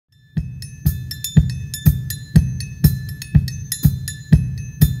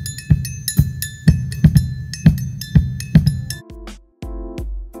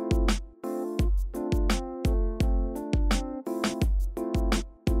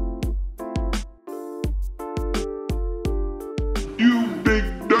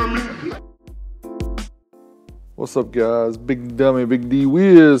What's up guys, Big Dummy, Big D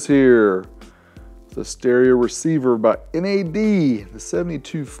Wiz here. The stereo receiver by NAD, the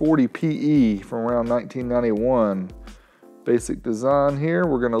 7240PE from around 1991. Basic design here.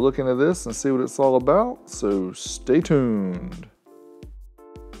 We're going to look into this and see what it's all about, so stay tuned.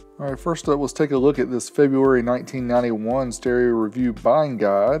 Alright, first up, let's take a look at this February 1991 stereo review buying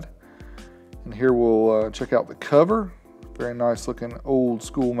guide. And here we'll check out the cover. Very nice looking old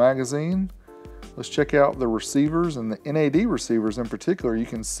school magazine. Let's check out the receivers, and the NAD receivers in particular. You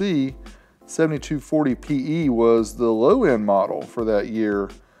can see 7240PE was the low-end model for that year.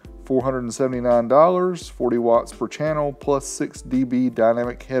 $479, 40 watts per channel, plus 6 dB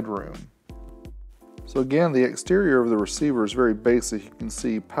dynamic headroom. So again, the exterior of the receiver is very basic. You can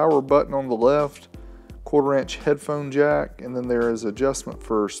see power button on the left, 1/4-inch headphone jack, and then there is adjustment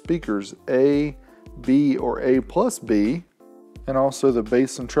for speakers A, B, or A plus B, and also the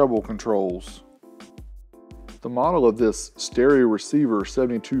bass and treble controls. The model of this stereo receiver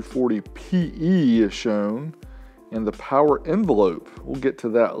 7240PE is shown, and the power envelope. We'll get to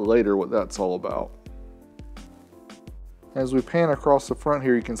that later, what that's all about. As we pan across the front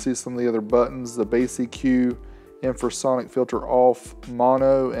here, you can see some of the other buttons, the bass EQ, infrasonic filter off,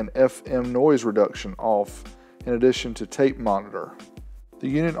 mono and FM noise reduction off, in addition to tape monitor. The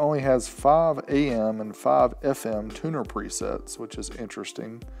unit only has 5 AM and 5 FM tuner presets, which is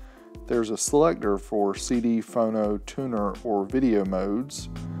interesting. There's a selector for CD, phono, tuner, or video modes,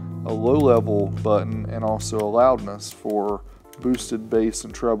 a low-level button, and also a loudness for boosted bass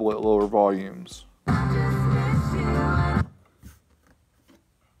and treble at lower volumes.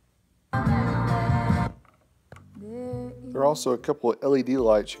 There are also a couple of LED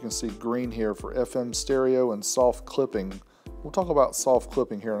lights. You can see green here for FM stereo and soft clipping. We'll talk about soft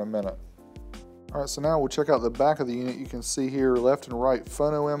clipping here in a minute. Alright, so now we'll check out the back of the unit. You can see here left and right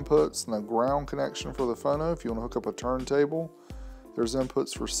phono inputs and the ground connection for the phono if you want to hook up a turntable. There's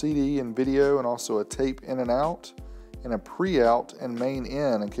inputs for CD and video, and also a tape in and out, and a pre-out and main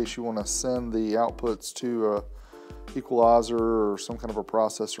in case you want to send the outputs to a equalizer or some kind of a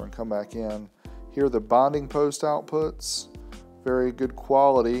processor and come back in. Here are the bonding post outputs, very good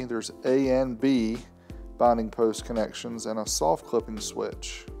quality. There's A and B bonding post connections and a soft clipping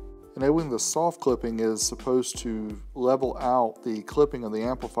switch. Enabling the soft clipping is supposed to level out the clipping of the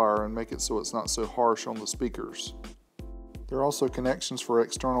amplifier and make it so it's not so harsh on the speakers. There are also connections for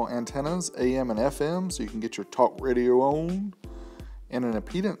external antennas, AM and FM, so you can get your talk radio on, and an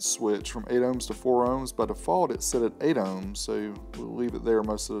impedance switch from 8 ohms to 4 ohms. By default it's set at 8 ohms, so we'll leave it there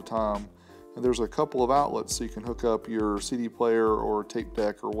most of the time. And there's a couple of outlets so you can hook up your CD player or tape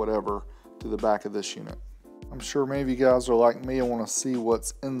deck or whatever to the back of this unit. I'm sure many of you guys are like me and want to see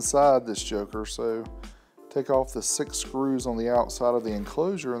what's inside this joker, so take off the 6 screws on the outside of the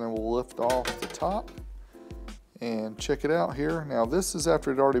enclosure, and then we'll lift off the top and check it out here. Now this is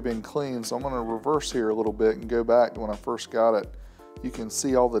after it had already been cleaned, so I'm going to reverse here a little bit and go back to when I first got it. You can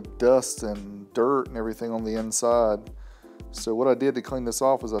see all the dust and dirt and everything on the inside. So what I did to clean this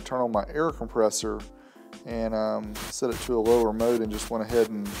off is I turned on my air compressor and set it to a lower mode and just went ahead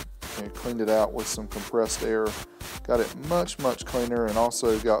and cleaned it out with some compressed air. Got it much cleaner, and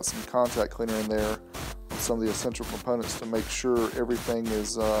also got some contact cleaner in there on some of the essential components to make sure everything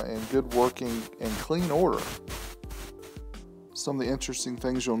is in good working and clean order. Some of the interesting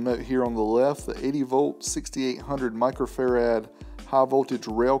things you'll note here on the left, the 80 volt 6800 microfarad high voltage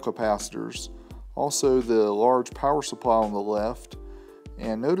rail capacitors, also the large power supply on the left.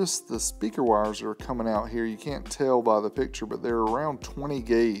 And notice the speaker wires that are coming out here. You can't tell by the picture, but they're around 20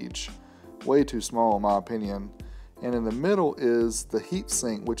 gauge. Way too small in my opinion. And in the middle is the heat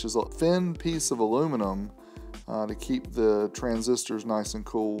sink, which is a thin piece of aluminum to keep the transistors nice and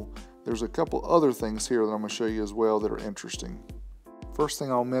cool. There's a couple other things here that I'm going to show you as well that are interesting. First thing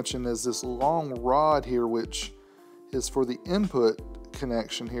I'll mention is this long rod here, which is for the input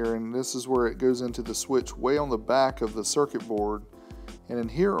connection here. And this is where it goes into the switch way on the back of the circuit board. And in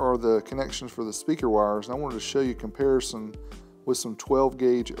here are the connections for the speaker wires. And I wanted to show you a comparison with some 12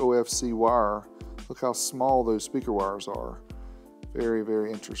 gauge OFC wire. Look how small those speaker wires are.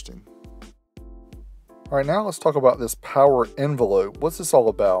 Very interesting. Alright, now let's talk about this power envelope. What's this all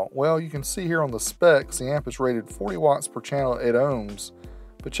about? Well, you can see here on the specs, the amp is rated 40 watts per channel at 8 ohms.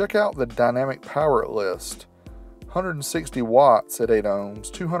 But check out the dynamic power it lists. 160 watts at 8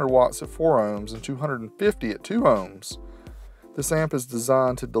 ohms, 200 watts at 4 ohms, and 250 at 2 ohms. This amp is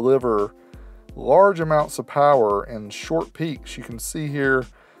designed to deliver large amounts of power in short peaks. You can see here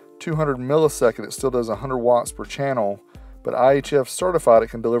 200 millisecond, it still does 100 watts per channel, but IHF certified it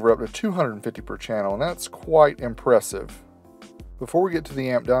can deliver up to 250 per channel, and that's quite impressive. Before we get to the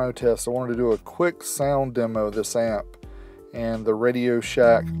amp dyno test, I wanted to do a quick sound demo of this amp and the Radio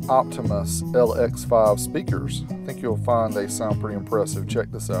Shack Optimus LX5 speakers. I think you'll find they sound pretty impressive.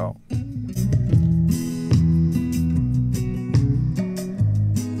 Check this out.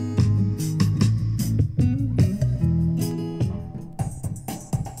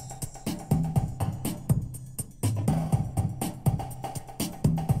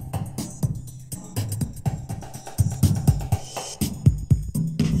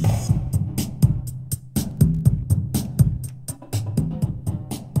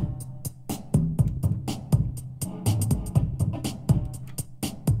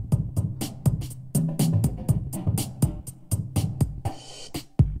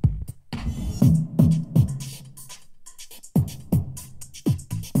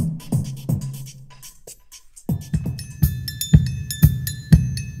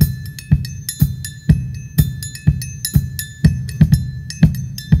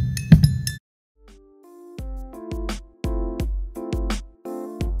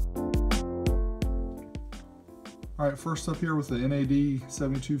 Alright, first up here with the NAD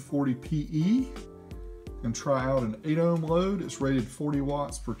 7240PE. Going to try out an 8 ohm load. It's rated 40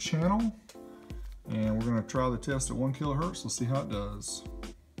 watts per channel. And we're going to try the test at 1 kilohertz. Let's see how it does.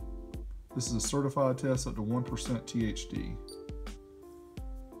 This is a certified test up to 1% THD.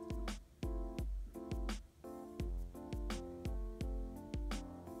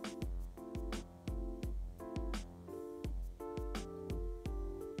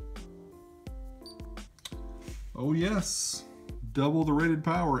 Oh yes, double the rated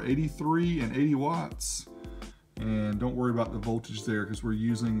power, 83 and 80 watts. And don't worry about the voltage there because we're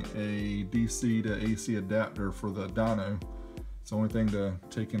using a DC to AC adapter for the dyno. It's the only thing to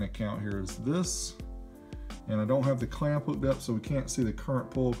take into account here is this. And I don't have the clamp hooked up so we can't see the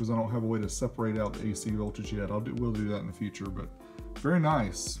current pull because I don't have a way to separate out the AC voltage yet. We'll do that in the future, but very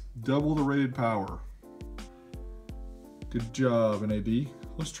nice. Double the rated power. Good job, NAD.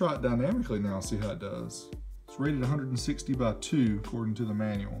 Let's try it dynamically now, see how it does. It's rated 160 by 2 according to the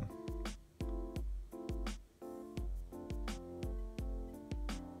manual.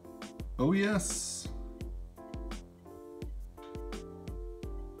 Oh yes.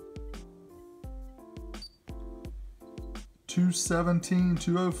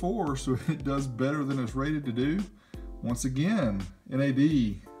 $217,204, so it does better than it's rated to do. Once again,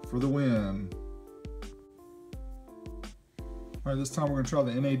 NAD for the win. All right, this time we're going to try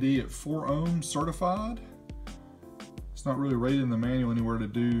the NAD at 4 ohms certified. It's not really rated in the manual anywhere to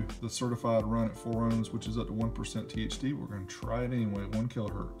do the certified run at 4 ohms, which is up to 1% THD. We're going to try it anyway at 1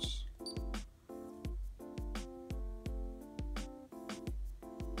 kilohertz.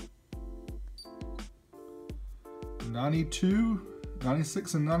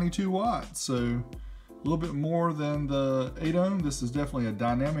 $96 and 92 watts, so a little bit more than the 8 ohm. This is definitely a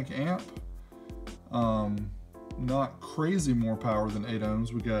dynamic amp. Not crazy more power than 8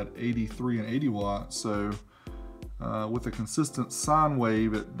 ohms. We got 83 and 80 watts, so with a consistent sine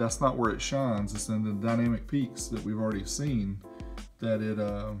wave, that's not where it shines. It's in the dynamic peaks that we've already seen that it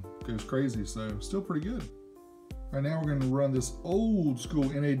goes crazy, so still pretty good. Right now we're going to run this old school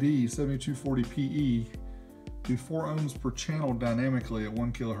NAD 7240PE, do 4 ohms per channel dynamically at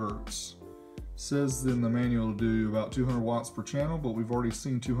 1 kilohertz. Says in the manual to do about 200 watts per channel, but we've already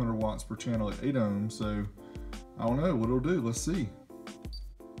seen 200 watts per channel at 8 ohms, so I don't know what it'll do. Let's see.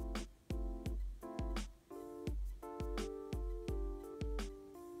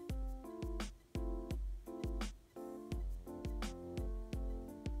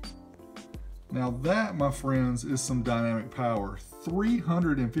 Now that, my friends, is some dynamic power.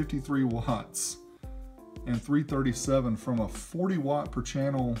 353 watts and 337 from a 40 watt per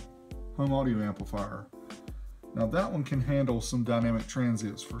channel home audio amplifier. Now that one can handle some dynamic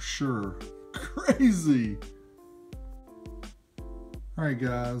transients for sure. Crazy. All right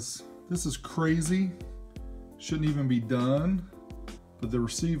guys, this is crazy. Shouldn't even be done. But the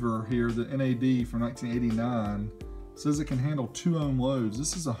receiver here, the NAD from 1989, says it can handle 2 ohm loads.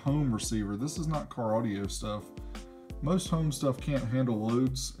 This is a home receiver. This is not car audio stuff. Most home stuff can't handle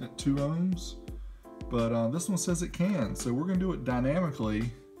loads at 2 ohms, but this one says it can. So we're gonna do it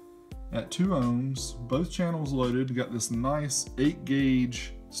dynamically at 2 ohms, both channels loaded. We got this nice 8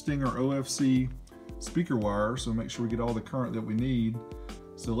 gauge Stinger OFC speaker wire, so make sure we get all the current that we need.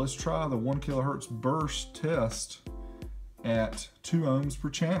 So let's try the 1 kilohertz burst test at 2 ohms per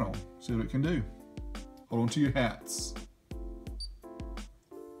channel. See what it can do. Hold on to your hats.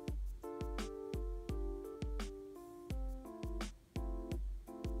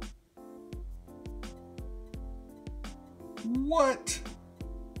 What?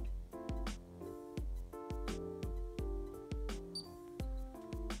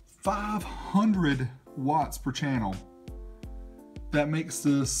 500 watts per channel. That makes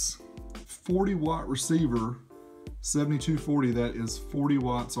this 40 watt receiver, 7240, that is 40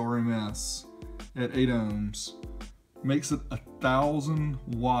 watts RMS at 8 ohms. Makes it a 1000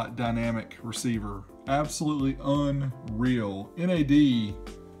 watt dynamic receiver. Absolutely unreal. NAD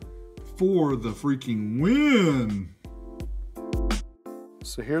for the freaking win.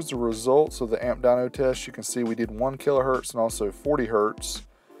 So here's the results of the amp dyno test. You can see we did 1 kilohertz and also 40 hertz.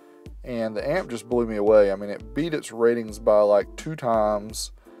 And the amp just blew me away. I mean, it beat its ratings by like 2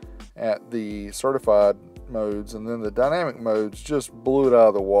 times at the certified modes, and then the dynamic modes just blew it out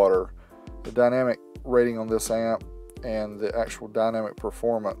of the water. The dynamic rating on this amp and the actual dynamic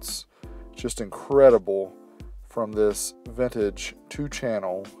performance, just incredible from this vintage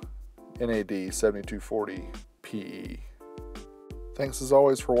 2-channel NAD 7240PE. Thanks as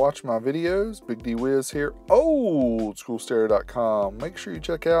always for watching my videos. Big D Wiz here, oldschoolstereo.com. Make sure you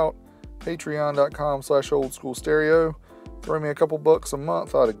check out patreon.com/oldschoolstereo. Throw me a couple bucks a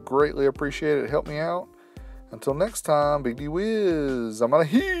month. I'd greatly appreciate it. Help me out. Until next time, Big D Wiz, I'm out of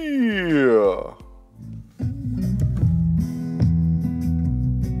here.